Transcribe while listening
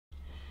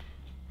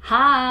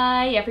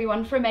Hi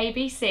everyone from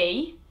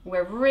ABC.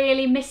 We're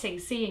really missing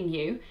seeing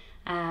you,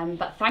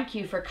 but thank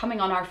you for coming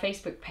on our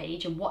Facebook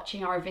page and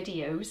watching our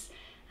videos.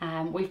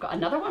 We've got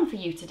another one for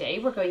you today.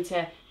 We're going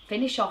to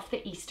finish off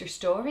the Easter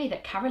story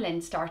that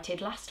Carolyn started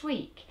last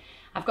week.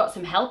 I've got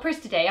some helpers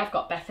today. I've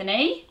got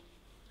Bethany,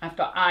 I've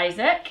got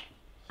Isaac,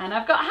 and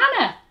I've got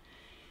Hannah.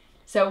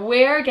 So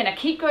we're going to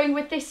keep going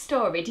with this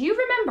story. Do you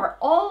remember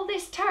all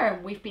this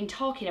term we've been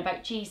talking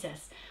about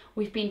Jesus?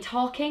 We've been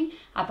talking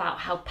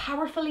about how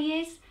powerful he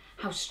is,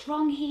 how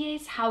strong he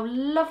is, how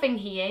loving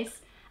he is,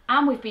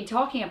 and we've been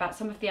talking about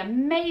some of the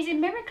amazing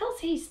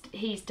miracles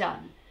he's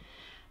done.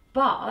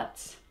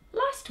 But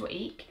last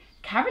week,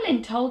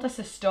 Carolyn told us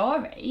a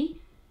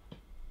story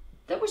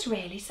that was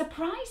really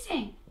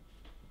surprising.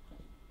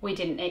 We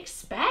didn't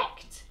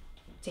expect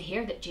to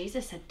hear that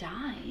Jesus had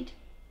died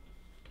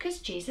because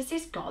Jesus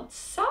is God's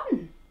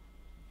son.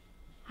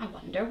 I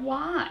wonder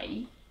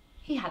why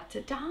he had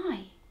to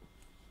die.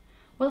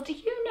 Well, do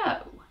you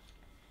know,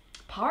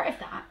 part of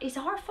that is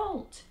our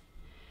fault.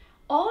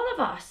 All of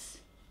us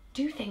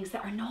do things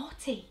that are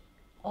naughty.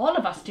 All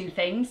of us do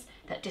things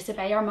that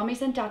disobey our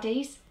mummies and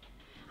daddies.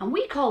 And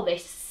we call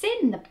this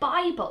sin. The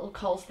Bible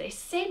calls this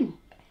sin.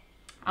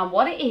 And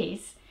what it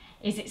is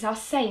it's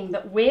us saying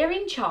that we're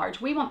in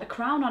charge. We want the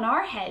crown on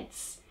our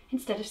heads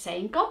instead of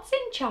saying God's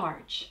in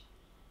charge.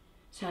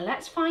 So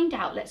let's find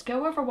out. Let's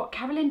go over what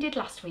Carolyn did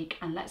last week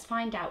and let's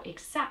find out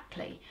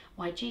exactly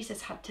why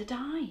Jesus had to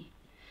die.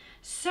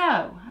 So,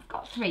 I've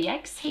got 3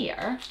 eggs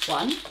here.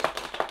 1,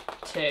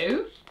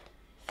 2,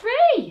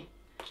 3.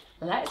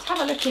 Let's have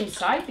a look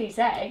inside these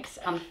eggs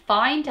and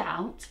find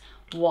out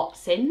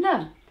what's in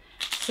them.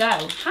 So,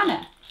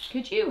 Hannah,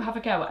 could you have a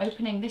go at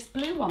opening this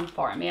blue one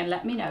for me and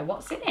let me know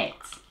what's in it?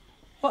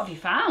 What have you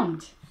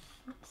found?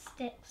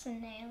 Sticks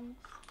and nails.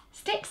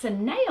 Sticks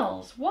and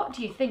nails? What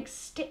do you think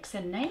sticks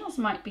and nails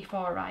might be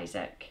for,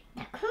 Isaac?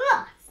 The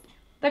cross.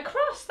 The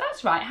cross,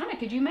 that's right. Hannah,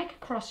 could you make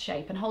a cross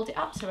shape and hold it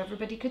up so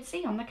everybody could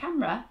see on the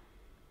camera?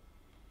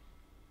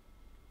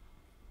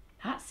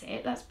 That's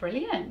it, that's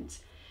brilliant.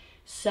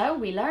 So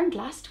we learned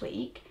last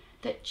week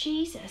that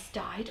Jesus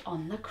died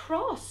on the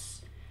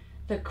cross.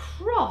 The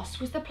cross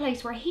was the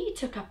place where he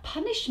took a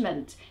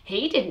punishment.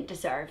 He didn't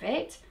deserve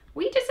it.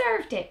 We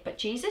deserved it, but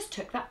Jesus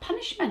took that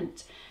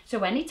punishment.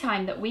 So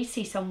anytime that we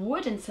see some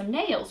wood and some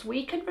nails,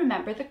 we can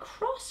remember the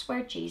cross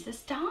where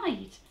Jesus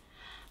died.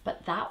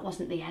 But that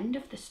wasn't the end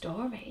of the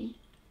story.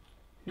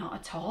 Not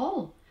at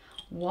all.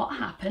 What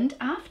happened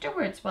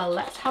afterwards? Well,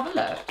 let's have a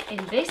look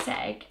in this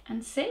egg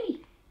and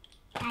see.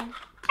 Bang,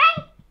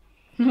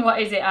 bang.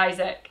 What is it,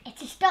 Isaac?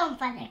 It's a stone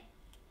for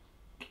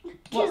the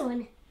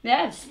tomb.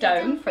 Yeah,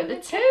 stone for the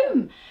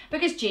tomb.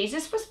 Because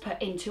Jesus was put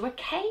into a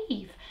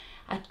cave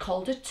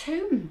called a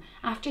tomb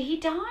after he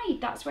died.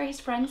 That's where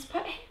his friends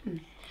put him.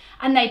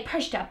 And they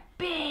pushed a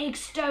big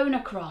stone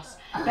across.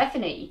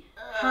 Bethany,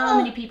 how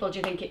many people do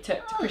you think it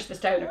took to push the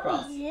stone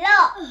across?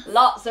 Lots.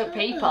 Lots of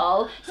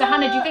people. So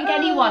Hannah, do you think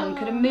anyone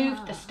could have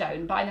moved the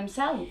stone by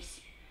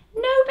themselves?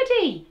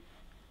 Nobody.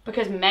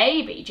 Because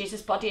maybe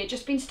Jesus' body had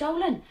just been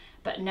stolen.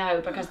 But no,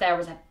 because there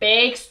was a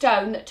big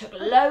stone that took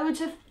loads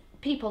of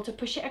people to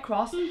push it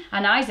across.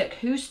 And Isaac,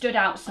 who stood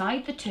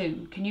outside the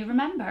tomb? Can you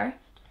remember?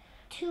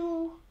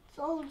 2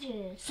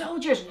 soldiers.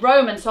 Soldiers,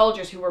 Roman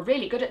soldiers who were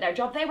really good at their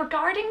job. They were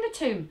guarding the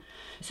tomb.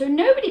 So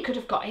nobody could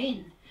have got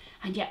in.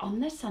 And yet on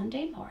this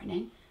Sunday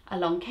morning,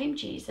 along came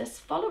Jesus'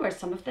 followers,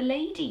 some of the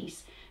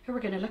ladies who were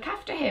going to look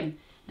after him.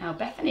 Now,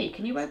 Bethany,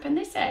 can you open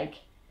this egg?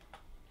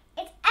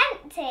 It's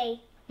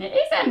empty. It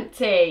is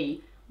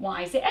empty.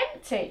 Why is it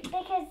empty?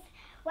 Because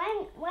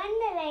when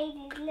the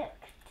ladies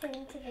looked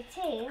into the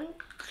tomb,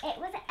 it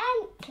was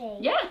empty.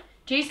 Yeah,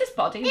 Jesus'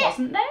 body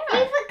wasn't there.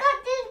 You forgot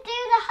to do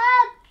the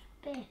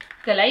herb bit.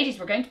 The ladies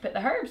were going to put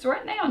the herbs,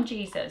 weren't they, on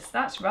Jesus?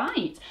 That's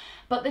right.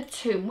 But the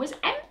tomb was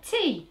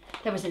empty.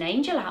 There was an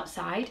angel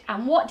outside,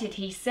 and what did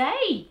he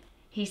say?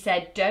 He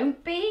said,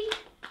 "Don't be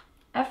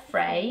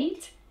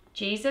afraid.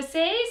 Jesus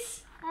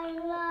is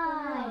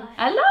Alive.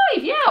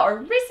 alive." Yeah, or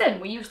risen.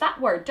 We use that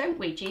word, don't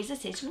we?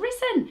 Jesus is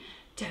risen.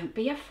 Don't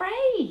be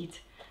afraid.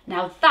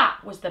 Now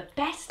that was the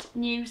best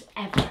news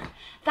ever.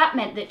 That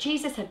meant that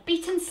Jesus had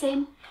beaten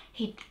sin,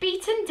 he'd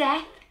beaten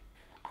death,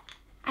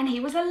 and he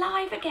was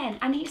alive again,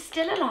 and he's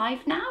still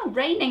alive now,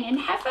 reigning in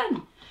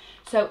heaven.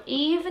 So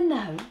even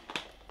though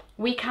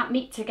we can't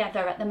meet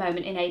together at the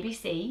moment in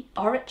ABC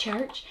or at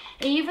church,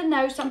 even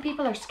though some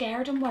people are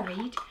scared and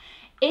worried,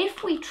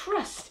 if we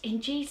trust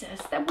in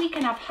Jesus, then we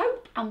can have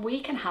hope and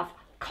we can have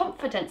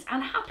confidence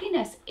and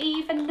happiness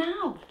even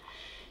now.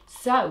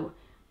 So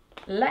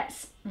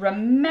let's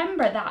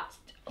remember that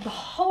the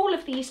whole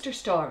of the Easter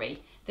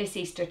story this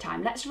Easter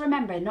time. Let's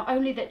remember not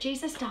only that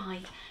Jesus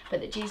died, but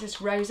that Jesus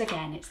rose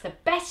again. It's the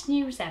best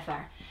news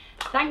ever.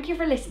 Thank you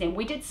for listening.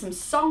 We did some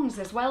songs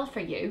as well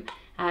for you.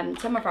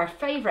 Some of our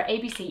favourite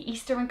ABC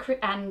Easter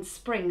and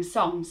spring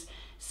songs.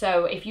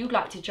 So if you'd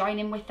like to join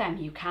in with them,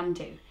 you can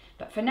do.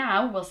 But for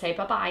now, we'll say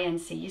bye-bye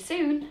and see you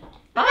soon.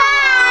 Bye!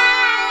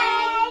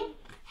 Bye!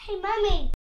 Hey, Mummy.